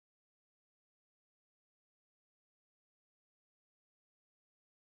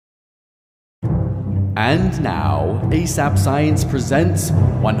And now, ASAP Science presents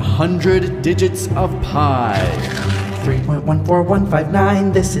 100 digits of pi.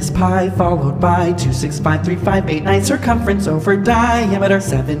 3.14159, this is pi, followed by 2653589, circumference over diameter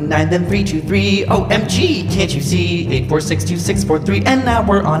 79, then 323, OMG, can't you see? 8462643, and now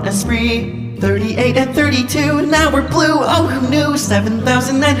we're on a spree. 38 and 32, now we're blue, oh who knew?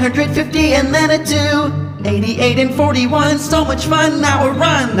 7,950 and then a 2. 88 and 41, so much fun, now we're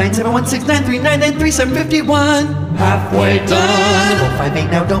on 97169393751. Halfway done. 458,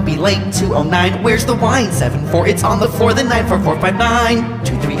 now don't be late. 209, where's the wine? 74, it's on the floor. Then 94459.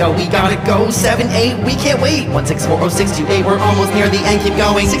 230, we gotta go. 78, we can't wait. 1640628, we're almost near the end, keep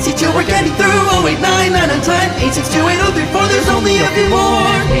going. 62, we're getting through. 089, 9 on time. 8628, 034, there's only a few more.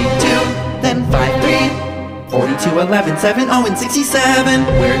 82, then 53. 42, 11, 7, oh, and 67.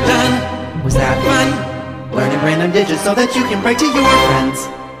 We're done. Was that fun? Learning random digits so that you can brag to your friends.